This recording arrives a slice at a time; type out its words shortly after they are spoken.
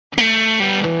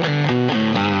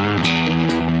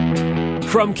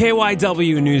From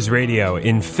KYW News Radio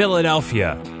in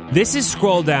Philadelphia, this is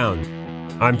Scroll Down.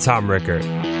 I'm Tom Rickert.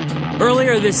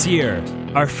 Earlier this year,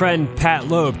 our friend Pat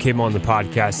Loeb came on the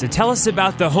podcast to tell us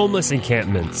about the homeless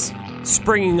encampments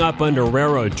springing up under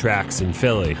railroad tracks in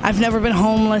Philly. I've never been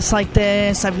homeless like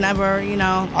this. I've never,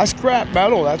 I scrap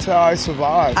metal. That's how I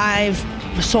survive. I've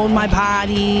sold my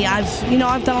body. I've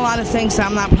done a lot of things that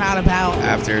I'm not proud about.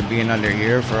 After being under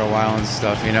here for a while and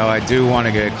stuff, I do want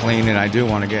to get clean and I do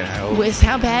want to get help. With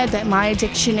how bad that my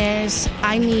addiction is,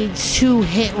 I need to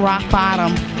hit rock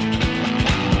bottom.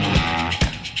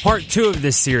 Part 2 of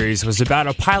this series was about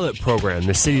a pilot program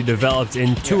the city developed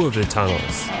in 2 of the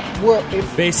tunnels. Well,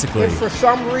 if for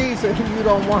some reason you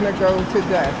don't want to go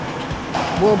today,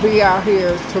 we'll be out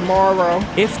here tomorrow.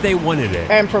 If they wanted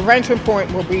it. And Prevention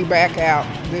Point will be back out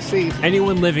this evening.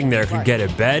 Anyone living there could get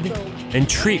a bed and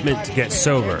treatment to get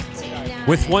sober,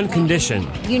 with one condition.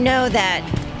 You know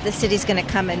that the city's going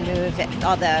to come and move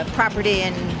all the property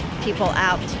and people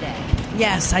out today.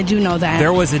 Yes, I do know that.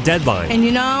 There was a deadline.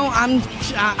 And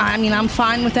I'm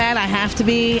fine with that. I have to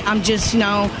be. I'm just,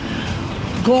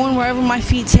 going wherever my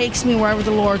feet takes me, wherever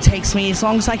the Lord takes me. As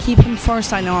long as I keep Him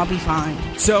first, I know I'll be fine.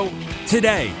 So,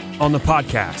 today on the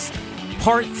podcast,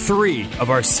 part 3 of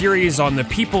our series on the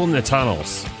people in the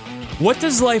tunnels. What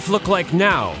does life look like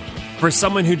now for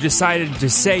someone who decided to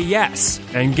say yes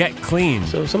and get clean?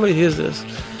 So if somebody hears this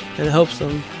and it helps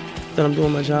them, then I'm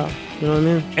doing my job. You know what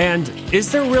I mean? And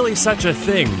is there really such a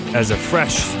thing as a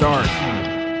fresh start?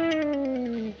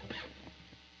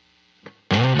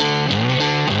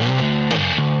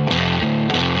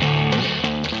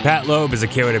 Pat Loeb is a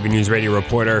KYW News Radio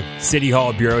reporter, City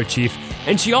Hall bureau chief,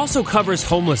 and she also covers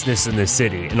homelessness in the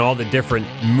city and all the different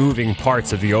moving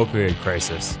parts of the opioid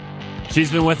crisis.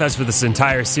 She's been with us for this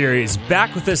entire series,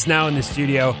 back with us now in the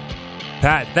studio.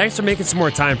 Pat, thanks for making some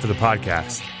more time for the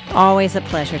podcast. Always a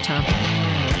pleasure, Tom.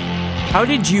 How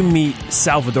did you meet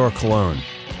Salvador Colon?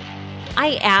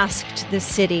 I asked the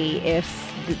city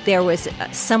if there was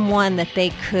someone that they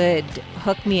could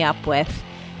hook me up with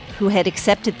who had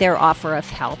accepted their offer of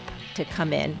help to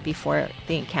come in before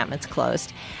the encampments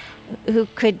closed, who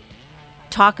could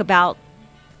talk about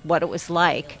what it was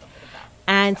like.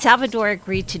 And Salvador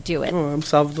agreed to do it. I'm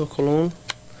Salvador Colon.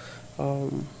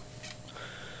 From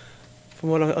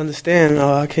what I understand,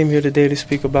 I came here today to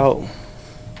speak about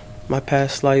my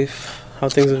past life, how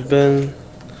things have been,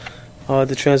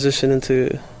 the transition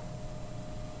into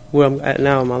where I'm at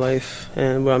now in my life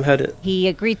and where I'm headed. He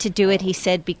agreed to do it, he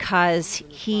said, because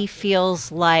he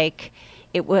feels like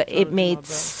it made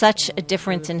such a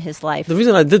difference in his life. The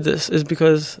reason I did this is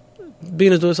because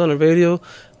being a doer on the radio,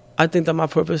 I think that my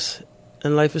purpose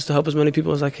in life is to help as many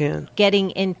people as I can.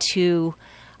 Getting into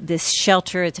this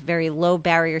shelter, it's a very low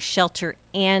barrier shelter,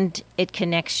 and it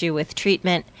connects you with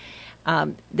treatment.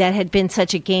 That had been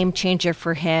such a game changer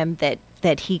for him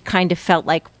that he kind of felt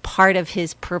like part of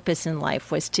his purpose in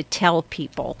life was to tell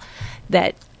people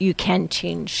that you can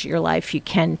change your life, you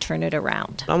can turn it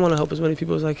around. I want to help as many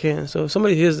people as I can. So if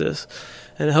somebody hears this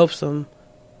and it helps them,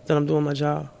 then I'm doing my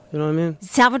job. You know what I mean?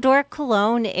 Salvador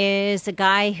Colon is a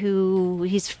guy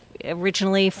he's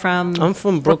originally from I'm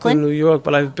from Brooklyn, New York,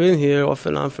 but I've been here off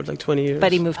and on for like 20 years.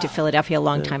 But he moved to Philadelphia a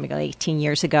long time ago, 18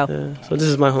 years ago. Yeah. So this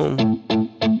is my home.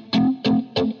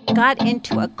 Got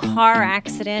into a car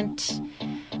accident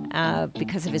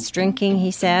because of his drinking, he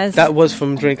says. That was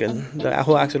from drinking. The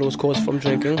whole accident was caused from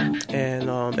drinking. And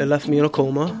it left me in a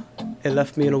coma. It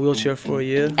left me in a wheelchair for a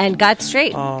year. And got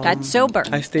straight, got sober.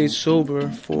 I stayed sober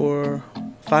for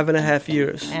 5.5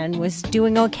 years. And was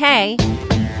doing okay.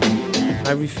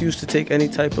 I refused to take any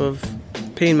type of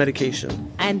pain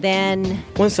medication. And then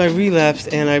once I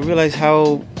relapsed and I realized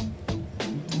how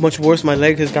much worse my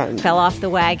leg has gotten, fell off the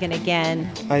wagon again.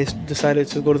 I decided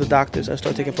to go to the doctors and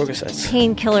start taking Percocets.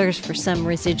 Painkillers for some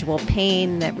residual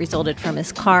pain that resulted from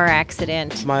his car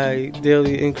accident. My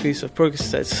daily increase of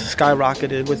Percocets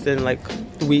skyrocketed within like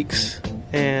weeks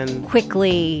and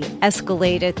quickly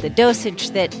escalated the dosage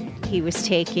that he was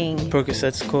taking.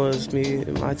 Percocets caused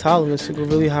my tolerance to go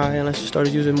really high, and I just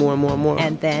started using more and more and more.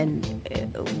 And then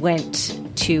went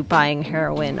to buying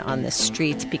heroin on the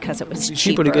streets because it was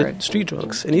cheaper to get street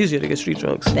drugs and easier to get street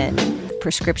drugs than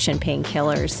prescription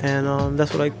painkillers. And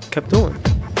that's what I kept doing.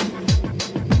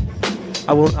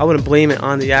 I wouldn't blame it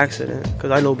on the accident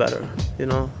because I know better,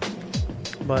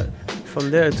 But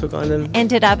from there, it took on and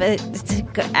ended up. It's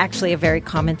actually a very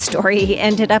common story. He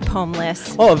ended up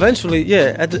homeless. Oh, eventually,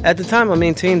 yeah. At the time, I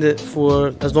maintained it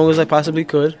for as long as I possibly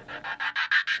could.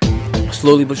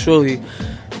 Slowly but surely,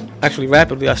 actually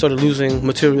rapidly, I started losing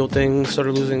material things,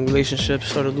 started losing relationships,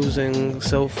 started losing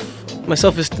my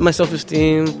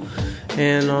self-esteem,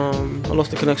 and I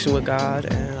lost the connection with God,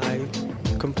 and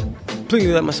I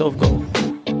completely let myself go.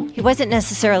 He wasn't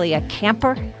necessarily a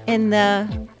camper in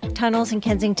the tunnels in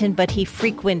Kensington, but he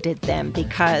frequented them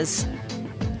because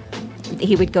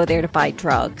he would go there to buy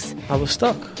drugs. I was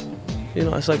stuck.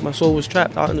 It's like my soul was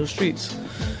trapped out in the streets.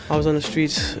 I was on the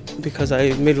streets because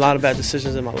I made a lot of bad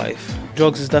decisions in my life.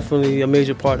 Drugs is definitely a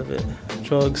major part of it.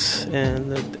 Drugs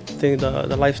and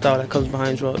the lifestyle that comes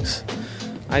behind drugs.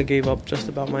 I gave up just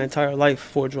about my entire life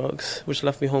for drugs, which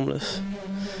left me homeless.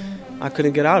 I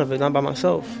couldn't get out of it, not by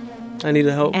myself. I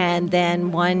needed help. And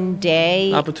then one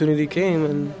day, opportunity came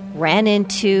and ran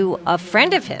into a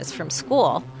friend of his from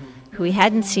school who he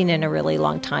hadn't seen in a really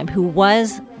long time, who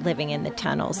was living in the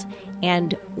tunnels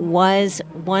and was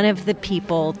one of the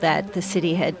people that the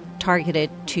city had targeted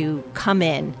to come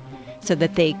in so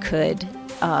that they could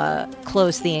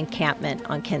close the encampment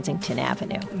on Kensington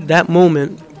Avenue. That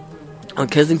moment on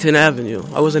Kensington Avenue,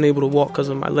 I wasn't able to walk because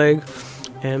of my leg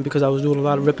and because I was doing a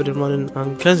lot of ripping and running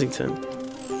on Kensington.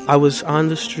 I was on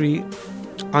the street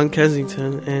on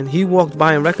Kensington, and he walked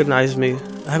by and recognized me.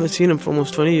 I haven't seen him for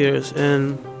almost 20 years,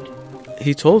 and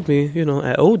he told me,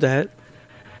 at ODAT,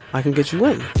 I can get you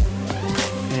in.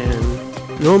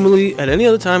 And normally, at any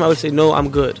other time, I would say, no,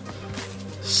 I'm good.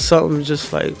 Something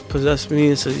just possessed me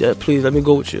and said, yeah, please, let me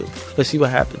go with you. Let's see what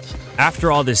happens.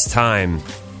 After all this time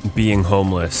being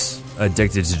homeless,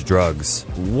 addicted to drugs,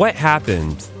 what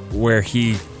happened where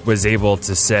he was able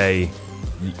to say,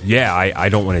 yeah, I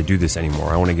don't want to do this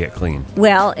anymore. I want to get clean?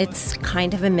 Well, it's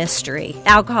kind of a mystery.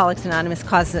 Alcoholics Anonymous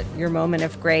calls it your moment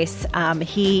of grace.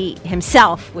 He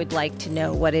himself would like to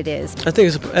know what it is. I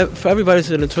think for everybody,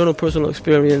 it's an internal personal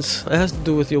experience. It has to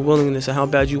do with your willingness and how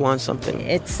bad you want something.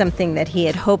 It's something that he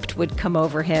had hoped would come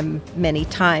over him many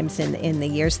times in the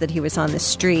years that he was on the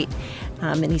street.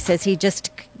 And he says it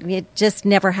just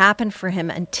never happened for him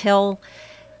until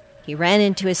he ran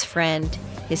into his friend.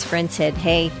 His friend said,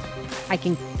 hey, I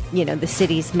can, the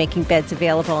city's making beds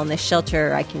available in this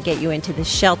shelter. I can get you into this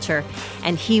shelter.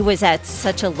 And he was at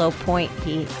such a low point.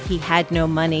 He had no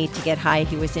money to get high.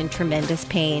 He was in tremendous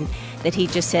pain that he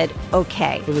just said,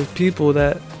 okay. For the people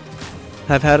that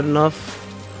have had enough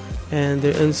and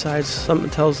their insides, something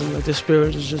tells them that their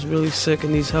spirit is just really sick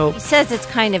and needs help. He says it's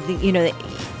kind of,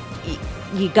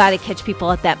 you got to catch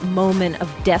people at that moment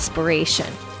of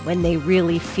desperation, when they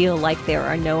really feel like there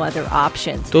are no other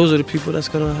options. Those are the people that's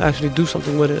going to actually do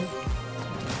something with it.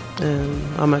 And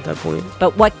I'm at that point.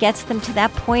 But what gets them to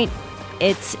that point,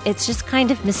 it's just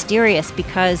kind of mysterious,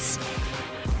 because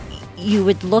you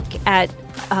would look at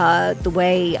the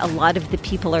way a lot of the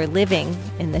people are living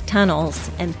in the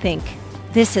tunnels and think,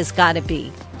 this has got to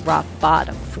be rock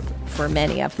bottom for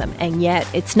many of them. And yet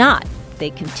it's not. They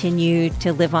continue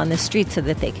to live on the street so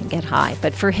that they can get high.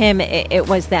 But for him, it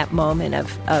was that moment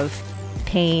of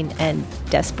pain and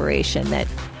desperation that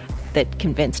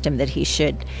convinced him that he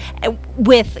should,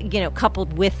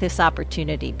 coupled with this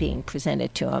opportunity being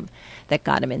presented to him, that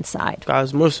got him inside.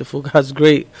 God's merciful, God's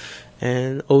great,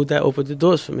 and that opened the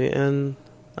doors for me, and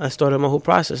I started my whole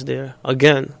process there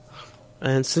again.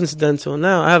 And since then till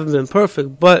now, I haven't been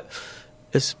perfect, but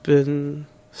it's been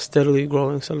steadily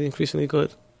growing, steadily increasingly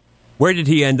good. Where did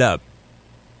he end up?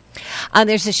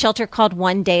 There's a shelter called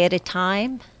One Day at a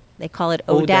Time. They call it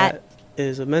ODAT. ODAT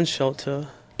is a men's shelter.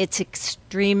 It's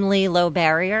extremely low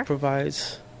barrier.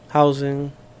 Provides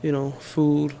housing,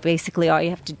 food. Basically, all you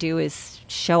have to do is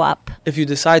show up. If you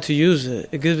decide to use it,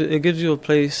 it gives you a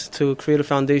place to create a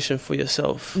foundation for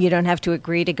yourself. You don't have to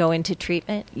agree to go into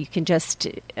treatment. You can just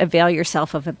avail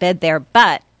yourself of a bed there.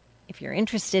 But if you're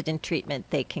interested in treatment,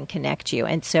 they can connect you.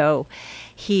 And so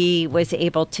he was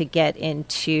able to get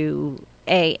into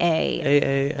AA,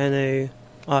 NA.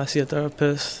 I see a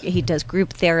therapist. He does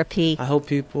group therapy. I help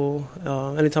people.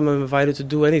 Anytime I'm invited to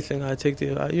do anything, I take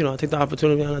the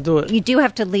opportunity and I do it. You do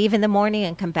have to leave in the morning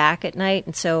and come back at night,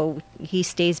 and so he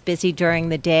stays busy during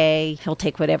the day. He'll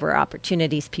take whatever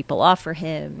opportunities people offer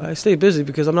him. I stay busy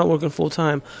because I'm not working full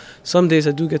time. Some days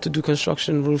I do get to do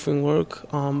construction, roofing work,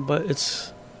 but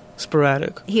it's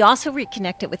sporadic. He also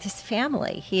reconnected with his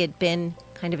family. He had been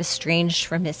kind of estranged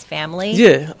from his family.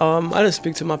 Yeah, I didn't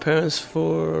speak to my parents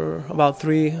for about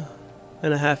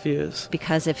 3.5 years.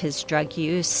 Because of his drug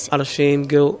use. Out of shame,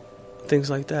 guilt,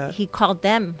 things like that. He called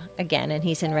them again, and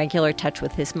he's in regular touch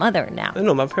with his mother now. I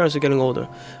know, my parents are getting older.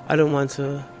 I didn't want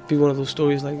to be one of those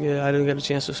stories like, I didn't get a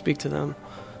chance to speak to them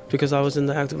because I was in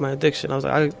the act of my addiction. I was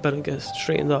like, I better get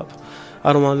straightened up.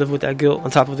 I don't want to live with that guilt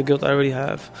on top of the guilt I already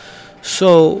have.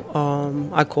 So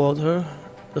I called her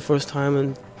the first time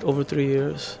in over 3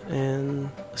 years, and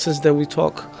since then we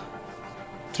talk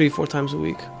 3-4 times a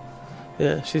week,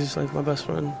 yeah, she's like my best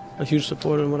friend, a huge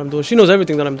supporter in what I'm doing. She knows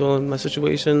everything that I'm doing, my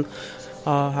situation,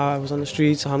 how I was on the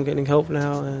streets, how I'm getting help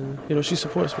now, and, you know, she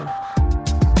supports me.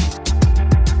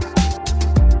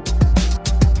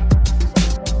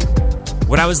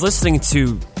 When I was listening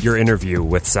to your interview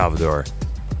with Salvador,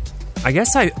 I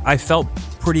guess I felt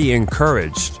pretty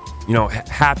encouraged, you know,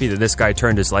 happy that this guy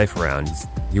turned his life around.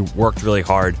 He worked really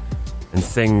hard, and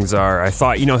things are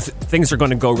going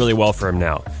to go really well for him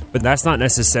now. But that's not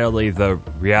necessarily the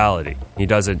reality. He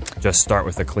doesn't just start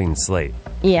with a clean slate.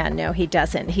 Yeah, no, he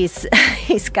doesn't.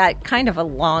 He's got kind of a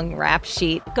long rap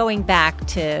sheet going back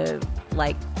to,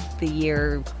 like, the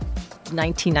year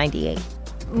 1998.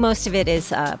 Most of it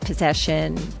is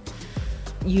possession,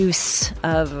 use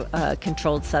of a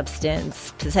controlled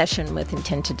substance, possession with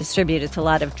intent to distribute. It's a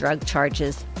lot of drug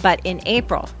charges. But in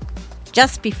April,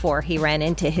 just before he ran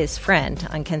into his friend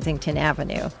on Kensington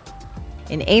Avenue,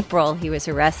 in April he was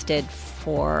arrested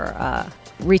for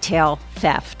retail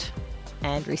theft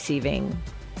and receiving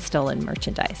stolen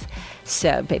merchandise.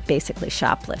 So basically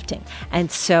shoplifting.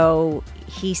 And so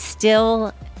he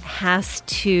still has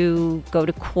to go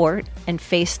to court and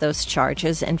face those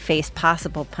charges and face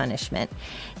possible punishment.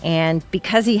 And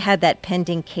because he had that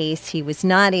pending case, he was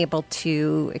not able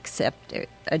to accept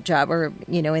a job or,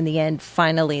 you know, in the end,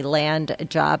 finally land a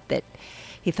job that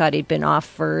he thought he'd been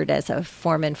offered as a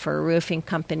foreman for a roofing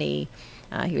company.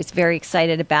 He was very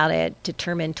excited about it,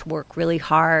 determined to work really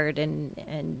hard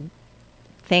and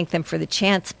thank them for the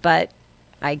chance. But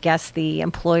I guess the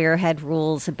employer had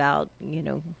rules about, you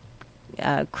know,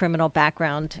 criminal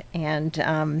background,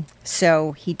 and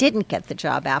so he didn't get the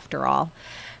job after all.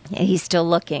 And he's still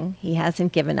looking. He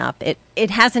hasn't given up. It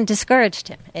hasn't discouraged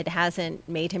him. It hasn't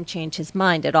made him change his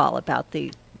mind at all about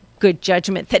the good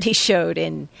judgment that he showed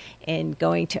in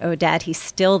going to ODAD. He's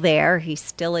still there. He's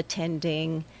still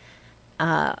attending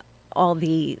all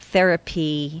the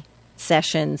therapy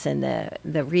sessions and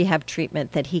the rehab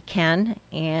treatment that he can,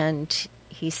 and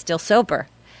he's still sober.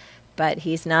 But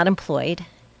he's not employed.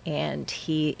 And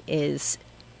he is,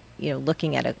 you know,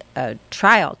 looking at a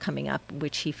trial coming up,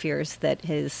 which he fears that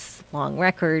his long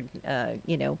record,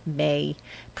 may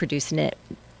produce a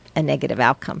negative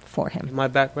outcome for him. My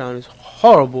background is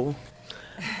horrible,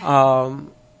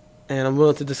 and I'm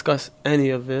willing to discuss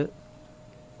any of it.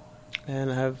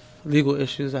 And I have legal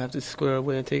issues I have to square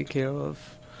away and take care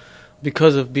of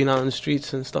because of being out on the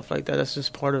streets and stuff like that. That's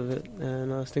just part of it.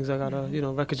 And things I gotta,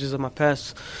 wreckages of my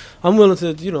past. I'm willing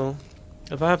to,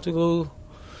 if I have to go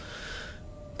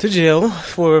to jail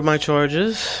for my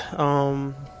charges,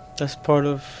 that's part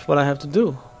of what I have to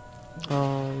do.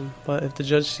 But if the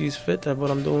judge sees fit that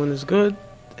what I'm doing is good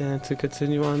and to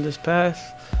continue on this path,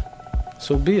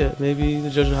 so be it. Maybe the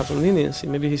judge will have some leniency.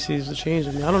 Maybe he sees the change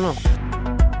in me. I don't know.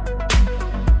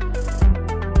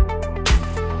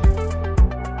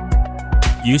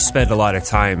 You spent a lot of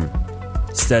time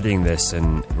studying this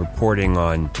and reporting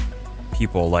on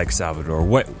people like Salvador.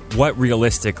 What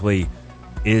realistically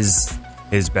is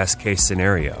his best case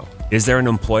scenario? Is there an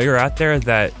employer out there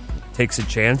that takes a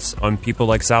chance on people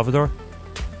like Salvador?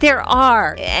 There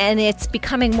are, and it's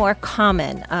becoming more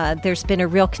common. There's been a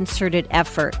real concerted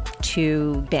effort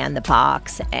to ban the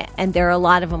box, and there are a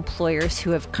lot of employers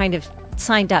who have kind of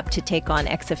signed up to take on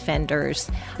ex-offenders.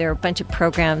 There are a bunch of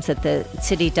programs that the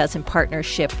city does in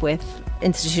partnership with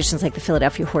institutions like the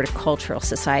Philadelphia Horticultural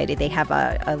Society. They have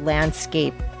a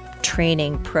landscape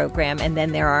training program, and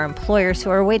then there are employers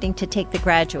who are waiting to take the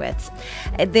graduates.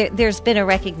 There's been a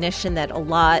recognition that a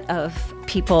lot of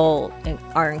people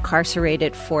are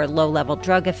incarcerated for low-level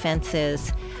drug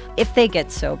offenses. If they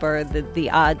get sober, the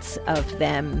odds of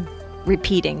them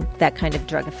repeating that kind of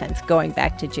drug offense, going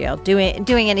back to jail,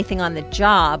 doing anything on the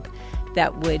job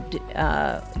that would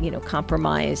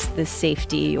compromise the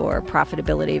safety or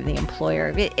profitability of the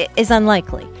employer is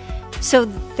unlikely. So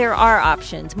there are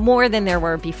options, more than there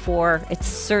were before. It's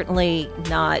certainly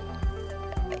not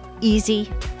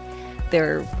easy.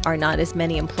 There are not as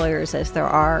many employers as there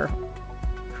are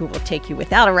who will take you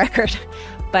without a record,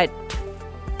 but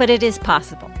it is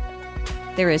possible.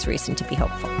 There is reason to be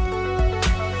hopeful.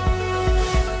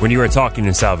 When you were talking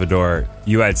to Salvador,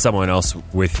 you had someone else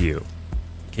with you.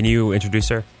 Can you introduce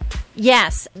her?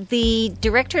 Yes. The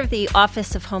director of the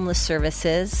Office of Homeless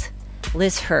Services,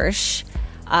 Liz Hirsch,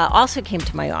 also came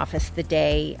to my office the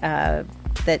day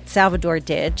that Salvador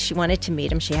did. She wanted to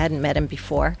meet him. She hadn't met him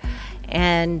before.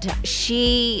 And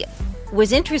she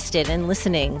was interested in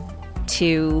listening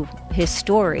to his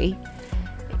story.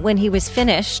 When he was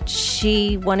finished,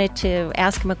 she wanted to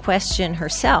ask him a question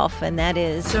herself, and that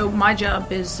is... So my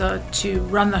job is to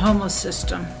run the homeless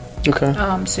system Okay.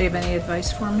 So you have any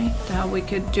advice for me to how we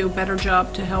could do a better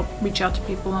job to help reach out to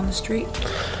people on the street?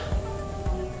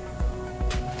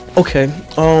 Okay.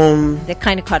 That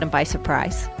kind of caught him by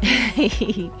surprise.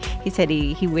 He said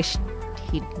he wished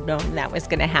he'd known that was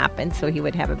going to happen, so he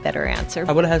would have a better answer.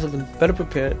 I would have had something better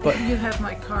prepared, but You have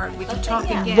my card. We can talk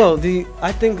again. well,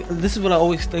 I think this is what I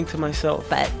always think to myself.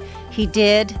 But he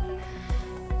did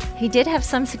have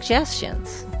some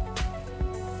suggestions.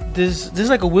 There's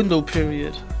like a window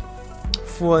period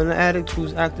for an addict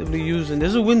who's actively using.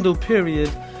 There's a window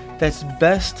period that's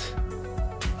best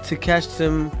to catch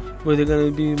them where they're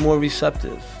going to be more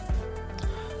receptive.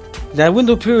 That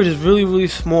window period is really, really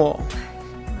small.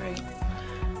 Right.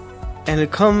 And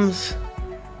it comes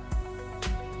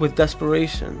with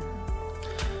desperation.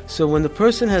 So when the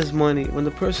person has money, when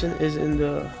the person is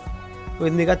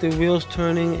when they got their wheels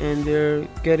turning and they're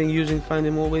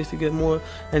finding more ways to get more,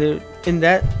 and they're in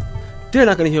that, they're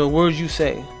not going to hear a word you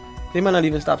say. They might not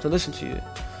even stop to listen to you.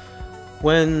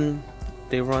 When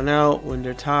they run out, when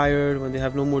they're tired, when they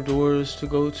have no more doors to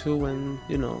go to, when,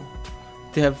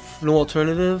 they have no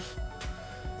alternative,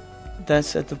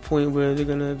 that's at the point where they're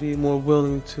going to be more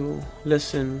willing to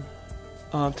listen,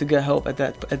 to get help at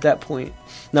that point.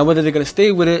 Now, whether they're going to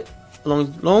stay with it a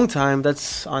long time,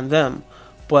 that's on them.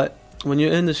 But when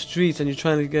you're in the streets and you're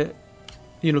trying to get,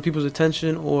 people's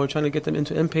attention or trying to get them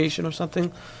into inpatient or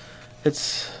something,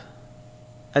 it's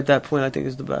at that point I think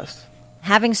is the best.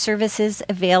 Having services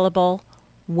available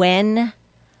when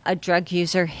a drug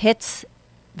user hits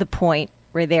the point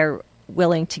where they're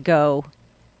willing to go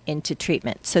into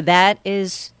treatment. So that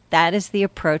is the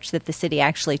approach that the city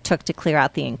actually took to clear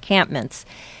out the encampments.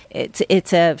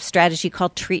 It's a strategy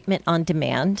called treatment on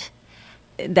demand.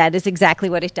 That is exactly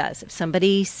what it does. If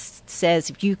somebody says,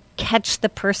 if you catch the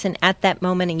person at that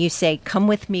moment and you say, come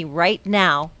with me right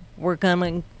now, we're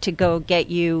going to go get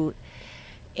you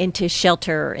into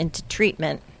shelter or into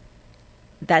treatment,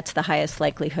 that's the highest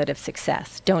likelihood of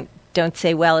success. Don't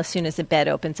say, well, as soon as a bed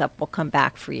opens up, we'll come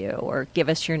back for you, or give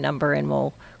us your number and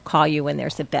we'll call you when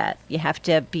there's a bed. You have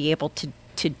to be able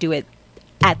to do it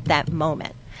at that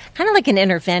moment. Kind of like an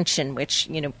intervention, which,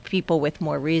 people with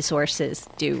more resources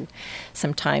do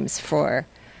sometimes for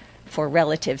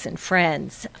relatives and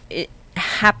friends. It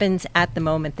happens at the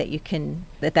moment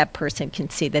that that person can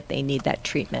see that they need that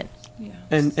treatment. Yeah.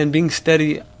 And being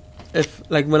steady. If,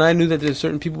 like, when I knew that there's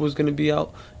certain people was going to be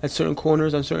out at certain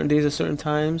corners on certain days at certain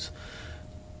times,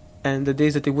 and the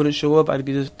days that they wouldn't show up, I'd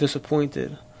be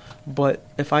disappointed. But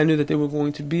if I knew that they were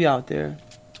going to be out there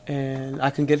and I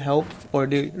can get help, or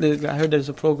I heard there's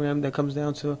a program that comes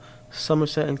down to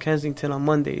Somerset and Kensington on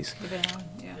Mondays.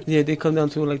 Yeah, they come down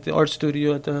to like the art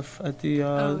studio at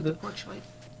the Porch Light.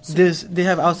 They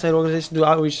have outside organizations do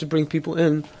outreach to bring people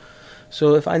in.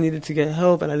 So if I needed to get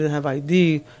help and I didn't have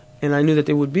ID, and I knew that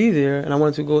they would be there, and I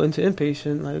wanted to go into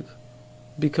inpatient, like,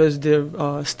 because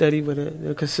they're steady with it,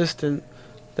 they're consistent,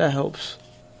 that helps.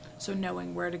 So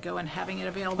knowing where to go and having it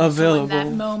available. So when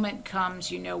that moment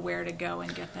comes, you know where to go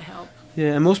and get the help.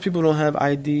 Yeah, and most people don't have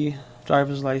ID,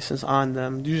 driver's license on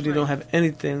them. Usually don't have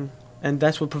anything, and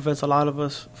that's what prevents a lot of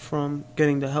us from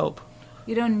getting the help.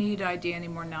 You don't need ID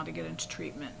anymore now to get into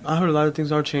treatment. I heard a lot of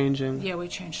things are changing. Yeah, we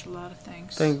changed a lot of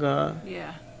things. Thank God.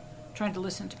 Yeah. Trying to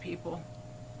listen to people.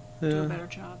 Yeah. Do a better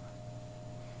job.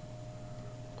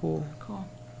 Cool.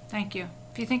 Thank you.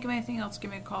 If you think of anything else,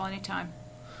 give me a call anytime.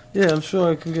 Yeah, I'm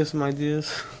sure I can get some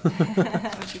ideas.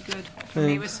 That would be good for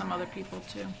me with some other people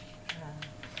too.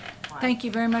 Thank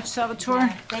you very much, Salvatore. Yeah,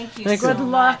 thank you. Thank Good you.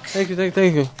 luck. Thank you.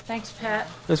 Thanks, Pat.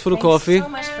 Thanks for the coffee. Thanks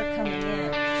so much for coming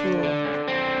in. Sure.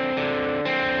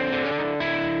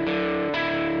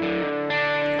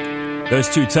 Those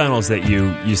two tunnels that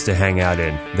you used to hang out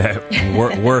in that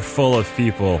were full of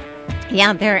people.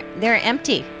 Yeah, they're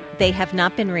empty. They have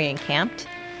not been re-encamped.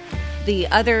 The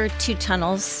other two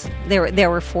tunnels, there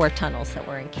were 4 tunnels that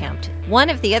were encamped. One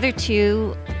of the other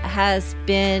 2 has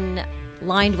been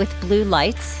lined with blue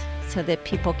lights so that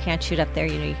people can't shoot up there.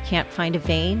 You can't find a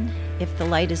vein if the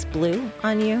light is blue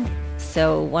on you.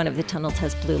 So one of the tunnels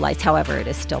has blue lights. However, it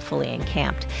is still fully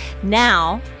encamped.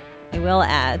 Now, I will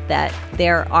add that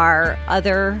there are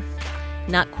other,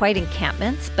 not quite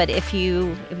encampments, but if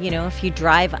you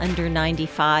drive under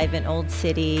 95 in Old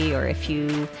City, or if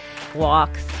you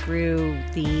walk through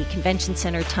the convention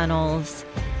center tunnels,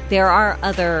 there are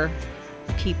other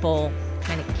people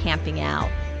kind of camping out.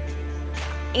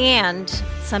 And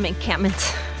some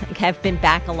encampments have been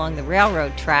back along the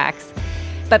railroad tracks,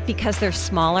 but because they're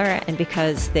smaller and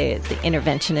because the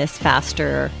intervention is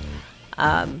faster,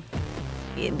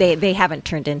 they haven't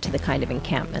turned into the kind of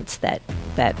encampments that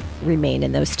remain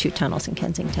in those 2 tunnels in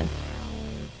Kensington.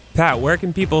 Pat, where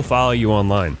can people follow you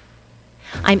online?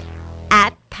 I'm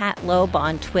at Pat Loeb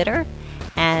on Twitter,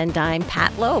 and I'm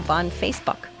Pat Loeb on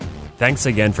Facebook. Thanks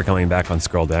again for coming back on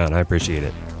Scroll Down. I appreciate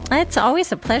it. It's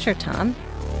always a pleasure, Tom.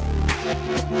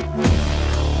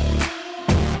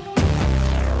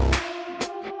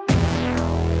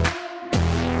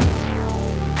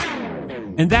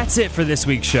 And that's it for this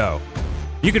week's show.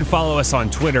 You can follow us on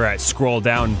Twitter at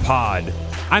ScrollDownPod.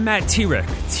 I'm at T-Rick,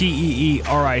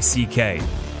 T-E-E-R-I-C-K.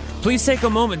 Please take a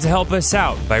moment to help us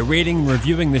out by rating and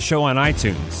reviewing the show on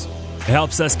iTunes. It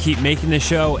helps us keep making the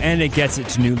show, and it gets it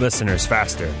to new listeners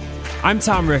faster. I'm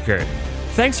Tom Rickard.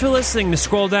 Thanks for listening to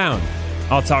Scroll Down.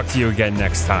 I'll talk to you again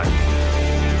next time.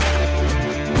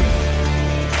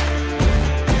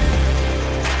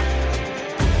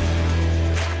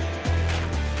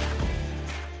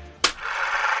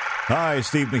 Hi,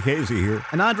 Steve McKasey here.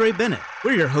 And Andre Bennett.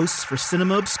 We're your hosts for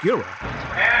Cinema Obscura.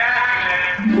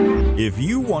 If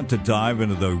you want to dive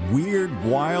into the weird,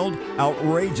 wild,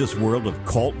 outrageous world of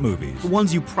cult movies, The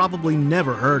ones you probably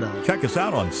never heard of. check us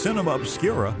out on Cinema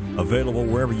Obscura, available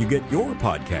wherever you get your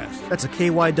podcasts. That's a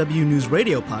KYW News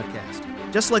Radio podcast,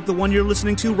 just like the one you're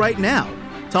listening to right now.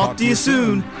 Talk to you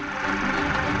soon.